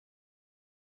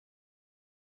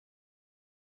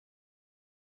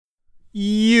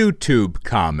YouTube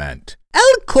comment. El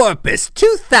Corpus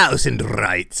 2000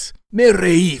 writes, Me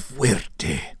reí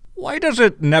fuerte. Why does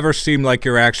it never seem like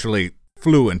you're actually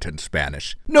fluent in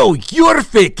Spanish? No, you're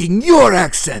faking your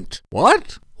accent.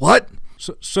 What? What?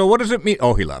 So what does it mean?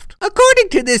 Oh, he left. According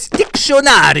to this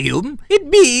dictionarium, it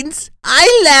means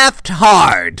I laughed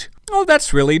hard. Oh,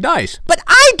 that's really nice. But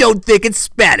I don't think it's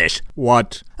Spanish.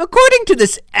 What? According to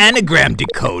this Anagram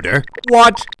decoder,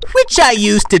 What? which I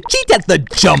use to cheat at the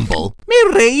jumble, me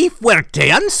reí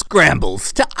fuerte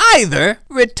unscrambles to either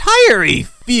retiree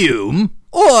fume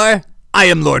or I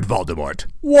am Lord Voldemort.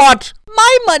 What?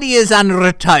 My money is on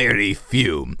retiree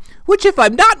fume, which, if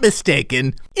I'm not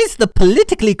mistaken, is the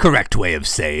politically correct way of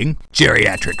saying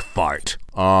geriatric fart.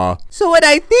 So what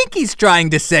I think he's trying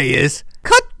to say is,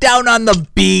 cut down on the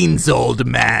beans, old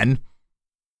man.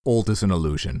 Old is an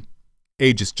illusion.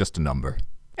 Age is just a number.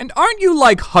 And aren't you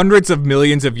like hundreds of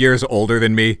millions of years older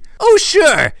than me? Oh,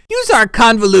 sure. Use our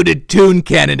convoluted toon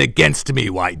cannon against me,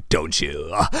 why don't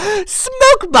you?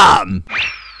 Smoke bomb!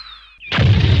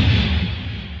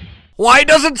 Why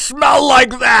does it smell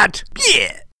like that?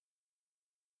 Yeah.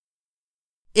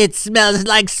 It smells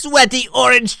like sweaty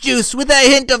orange juice with a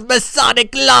hint of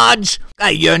Masonic Lodge. I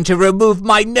yearn to remove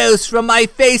my nose from my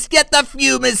face, yet the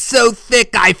fume is so thick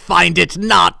I find it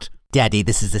not. Daddy,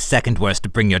 this is the second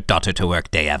worst bring your daughter to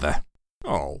work day ever.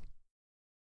 Oh.